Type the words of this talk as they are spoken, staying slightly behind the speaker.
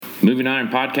Moving Iron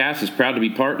Podcast is proud to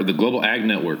be part of the Global Ag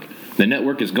Network. The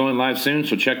network is going live soon,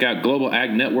 so check out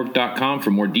globalagnetwork.com for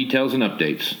more details and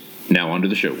updates. Now on to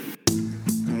the show.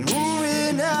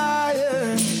 Moving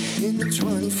higher in the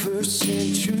 21st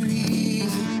century.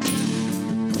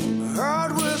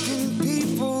 Hard-working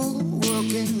people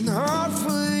working hard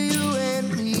for you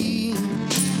and me.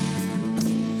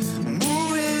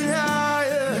 Moving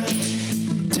higher,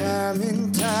 time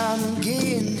and time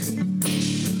again.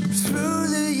 Through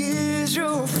the years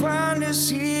you'll find us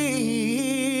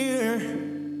here.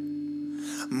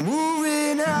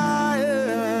 Moving higher.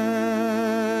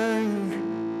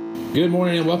 Good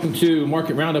morning and welcome to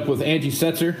Market Roundup with Angie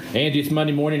Setzer. Angie, it's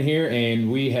Monday morning here,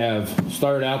 and we have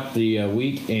started out the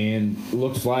week, and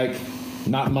looks like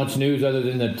not much news other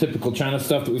than the typical China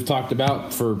stuff that we've talked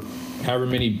about for however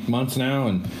many months now,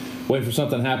 and waiting for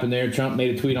something to happen there. Trump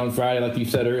made a tweet on Friday, like you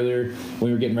said earlier, when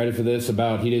we were getting ready for this,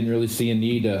 about he didn't really see a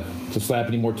need to slap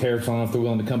any more tariffs on if they're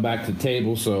willing to come back to the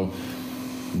table. So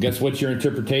I guess what's your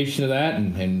interpretation of that,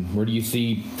 and where do you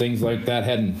see things like that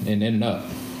heading and ending up?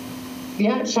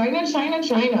 Yeah, China.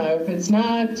 If it's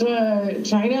not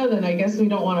China, then I guess we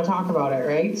don't want to talk about it,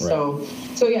 right? So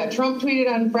yeah, Trump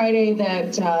tweeted on Friday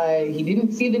that he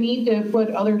didn't see the need to put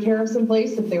other tariffs in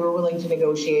place if they were willing to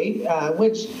negotiate,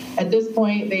 which at this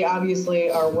point they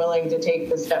obviously are willing to take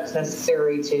the steps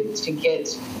necessary to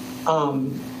get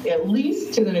at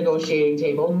least to the negotiating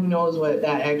table. Who knows what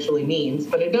that actually means?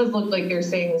 But it does look like they're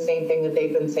saying the same thing that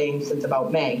they've been saying since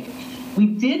about May. We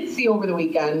did see over the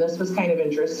weekend, this was kind of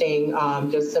interesting,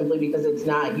 just simply because it's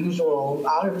not usual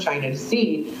out of China to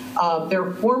see,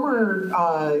 their former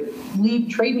lead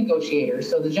trade negotiators.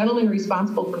 So the gentleman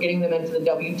responsible for getting them into the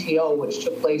WTO, which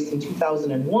took place in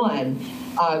 2001,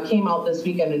 came out this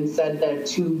weekend and said that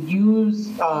to use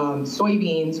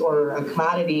soybeans or a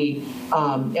commodity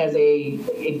as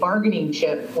a bargaining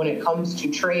chip when it comes to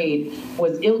trade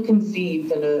was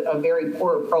ill-conceived and a very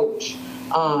poor approach.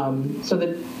 So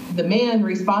the man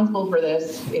responsible for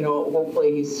this,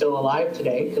 hopefully he's still alive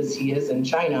today because he is in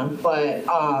China, but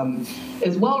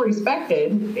is well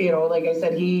respected. Like I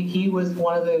said, he was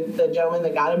one of the gentlemen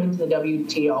that got him into the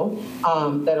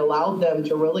WTO, that allowed them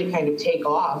to really kind of take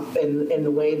off in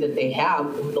the way that they have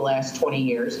over the last 20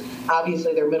 years.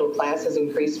 Obviously, their middle class has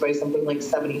increased by something like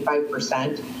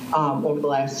 75% over the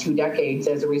last 2 decades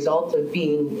as a result of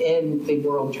being in the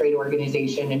World Trade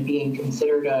Organization and being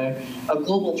considered a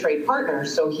global trade partner.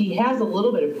 So he has a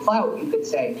little bit of clout, you could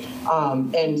say.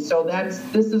 And so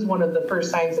this is one of the first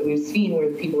signs that we've seen where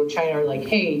the people of China are like,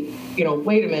 hey,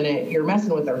 wait a minute, you're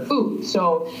messing with our food.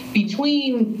 So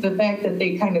between the fact that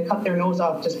they kind of cut their nose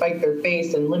off to spite their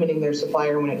face and limiting their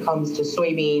supplier when it comes to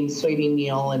soybeans, soybean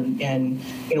meal, and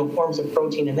forms of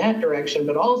protein in that direction,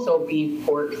 but also beef,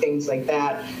 pork, things like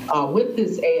that, with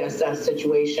this ASF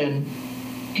situation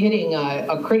hitting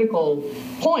a critical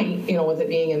point, with it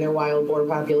being in their wild boar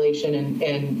population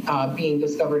and being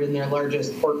discovered in their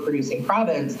largest pork producing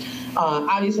province,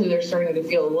 obviously they're starting to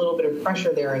feel a little bit of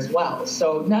pressure there as well.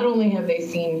 So not only have they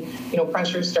seen,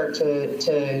 pressure start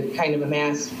to kind of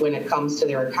amass when it comes to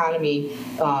their economy,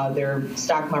 their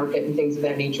stock market and things of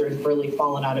that nature has really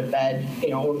fallen out of bed,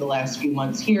 over the last few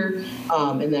months here.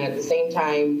 And then at the same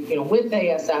time, with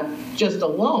ASF just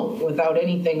alone, without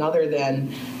anything other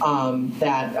than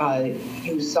that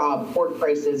you saw pork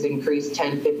prices increase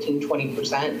 10, 15,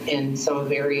 20% in some of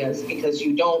the areas because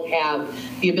you don't have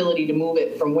the ability to move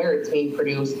it from where it's being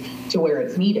produced to where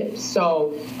it's needed.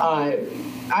 So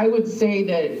I would say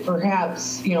that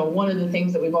perhaps, one of the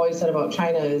things that we've always said about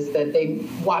China is that they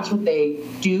watch what they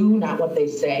do, not what they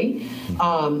say.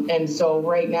 And so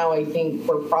right now, I think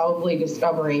we're probably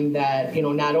discovering that,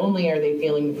 not only are they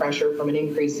feeling the pressure from an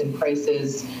increase in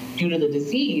prices due to the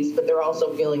disease, but they're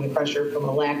also feeling the pressure from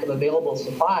a lack of available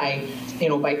supply,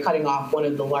 by cutting off one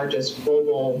of the largest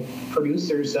global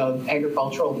producers of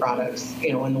agricultural products,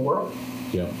 in the world.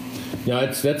 Yeah.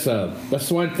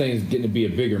 That's one thing is getting to be a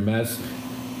bigger mess.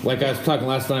 Like I was talking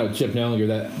last night with Chip Nellinger,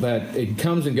 that it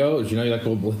comes and goes. You're like,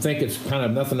 we'll think it's kind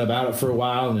of nothing about it for a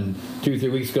while, and then 2 or 3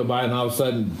 weeks go by, and all of a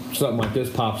sudden something like this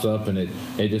pops up, and it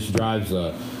just drives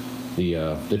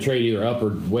the trade either up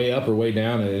or way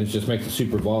down, and it just makes it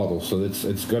super volatile. So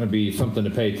it's going to be something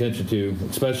to pay attention to,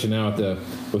 especially now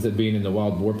with it being in the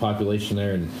wild boar population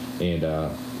there, and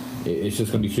it's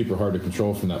just going to be super hard to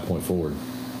control from that point forward.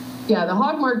 Yeah, the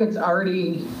hog market's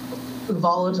already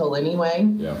volatile anyway.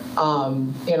 Yeah.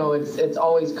 It's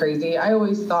always crazy. I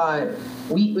always thought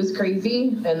wheat was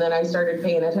crazy, and then I started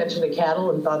paying attention to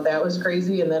cattle and thought that was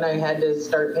crazy, and then I had to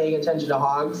start paying attention to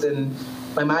hogs, and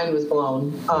my mind was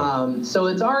blown. So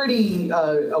it's already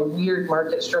a weird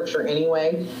market structure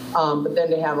anyway, but then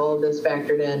to have all of this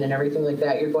factored in and everything like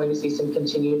that, you're going to see some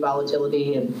continued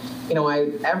volatility. And,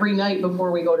 every night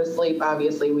before we go to sleep,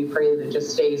 obviously, we pray that it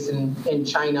just stays in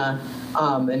China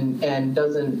and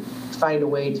doesn't find a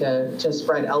way to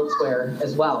spread elsewhere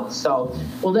as well. So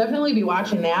we'll definitely be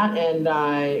watching that. And,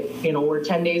 we're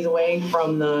 10 days away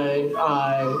from the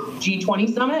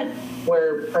G20 summit,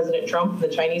 where President Trump and the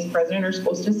Chinese president are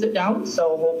supposed to sit down.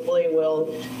 So hopefully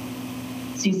we'll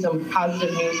see some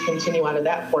positive news continue out of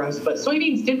that for us. But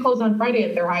soybeans did close on Friday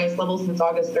at their highest level since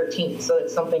August 13th. So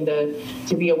it's something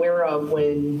to be aware of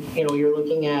when, you're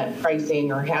looking at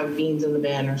pricing or have beans in the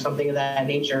bin or something of that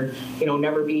nature.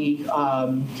 Never be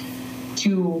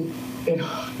too...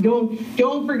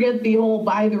 don't forget the whole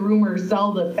buy the rumor,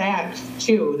 sell the fact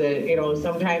too, that,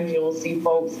 sometimes you'll see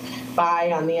folks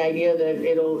buy on the idea that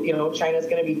China's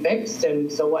going to be fixed.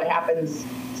 And so what happens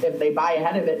if they buy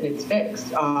ahead of it and it's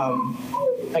fixed?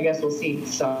 I guess we'll see.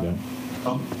 So. Yeah.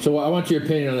 So I want your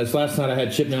opinion on this. Last night I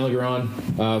had Chip Nelliger on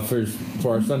for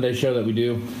our Sunday show that we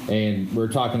do, and we're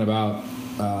talking about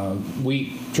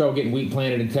trouble getting wheat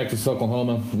planted in Texas,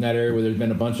 Oklahoma, in that area where there's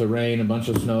been a bunch of rain, a bunch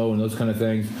of snow, and those kind of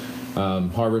things.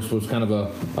 Harvest was kind of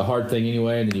a hard thing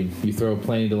anyway, and then you throw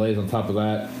planting delays on top of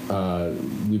that.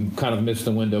 We kind of missed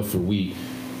the window for wheat.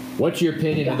 What's your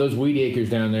opinion of those wheat acres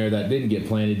down there that didn't get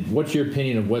planted? What's your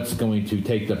opinion of what's going to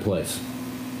take the place?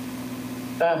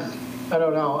 I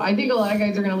don't know. I think a lot of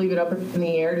guys are going to leave it up in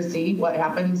the air to see what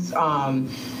happens.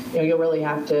 You'll really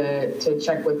have to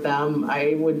check with them.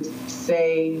 I would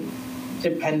say,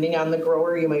 depending on the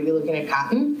grower, you might be looking at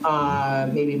cotton,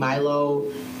 maybe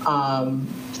milo.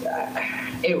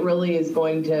 It really is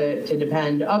going to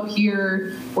depend. Up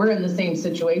here, we're in the same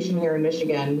situation here in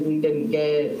Michigan. We didn't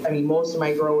get, most of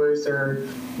my growers are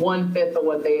 1/5 of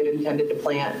what they had intended to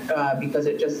plant because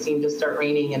it just seemed to start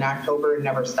raining in October and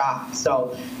never stopped.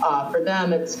 So for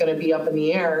them, it's going to be up in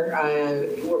the air.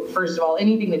 First of all,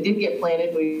 anything that did get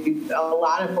planted, a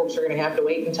lot of folks are going to have to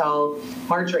wait until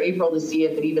March or April to see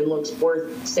if it even looks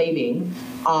worth saving.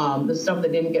 The stuff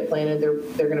that didn't get planted,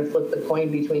 they're going to flip the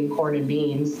coin between corn and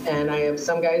beans. And I have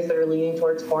some guys that are leaning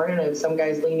towards corn, and I have some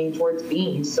guys leaning towards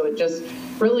beans. So it just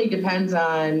really depends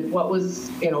on what was,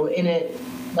 in it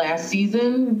last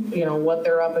season, what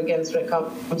they're up against when it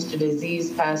comes to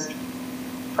disease, pest,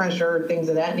 pressure, things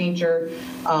of that nature,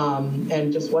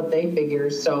 and just what they figure.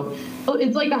 So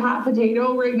it's like a hot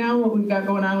potato right now, what we've got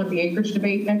going on with the acreage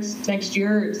debate next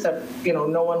year, except,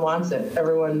 no one wants it.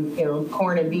 Everyone,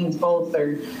 corn and beans both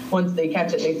are, once they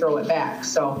catch it, they throw it back.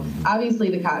 So obviously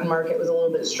the cotton market was a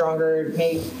little bit stronger. It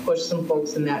may push some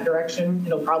folks in that direction.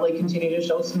 It'll probably continue to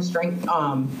show some strength.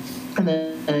 And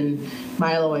then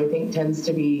milo, I think, tends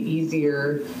to be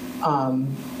easier and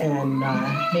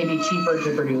maybe cheaper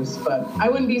to produce. But I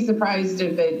wouldn't be surprised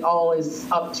if it all is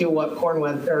up to what corn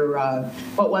weather or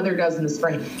what weather does in the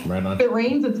spring. Right on. If it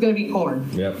rains, it's going to be corn.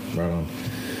 Yep, right on.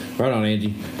 Right on,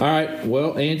 Angie. All right,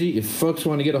 well, Angie, if folks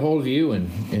want to get a hold of you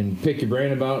and pick your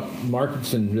brain about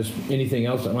markets and just anything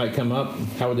else that might come up,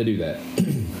 how would they do that?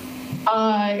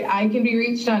 I can be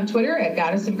reached on Twitter at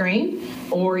Goddess of Grain,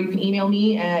 or you can email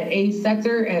me at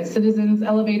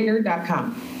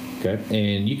asetzer@citizenselevator.com. Okay,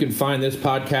 and you can find this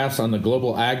podcast on the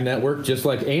Global Ag Network, just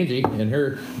like Angie and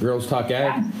her Girls Talk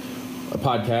Ag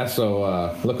podcast.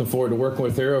 So looking forward to working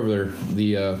with her over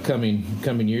the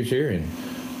coming years here, and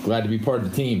glad to be part of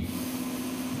the team.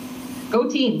 Go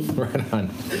team! Right on.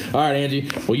 All right, Angie.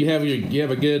 Well, you have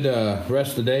a good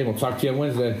rest of the day. We'll talk to you on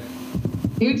Wednesday.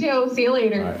 You too. See you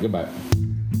later. All right. Goodbye.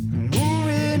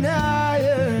 Moving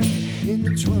higher in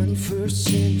the 21st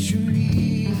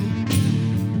century.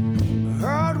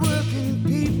 Hard-working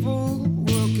people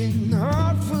working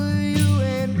hard for you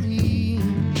and me.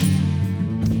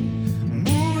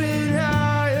 Moving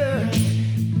higher,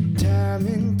 time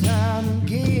and time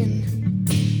again.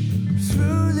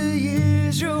 Through the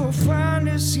years, you'll find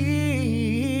us here.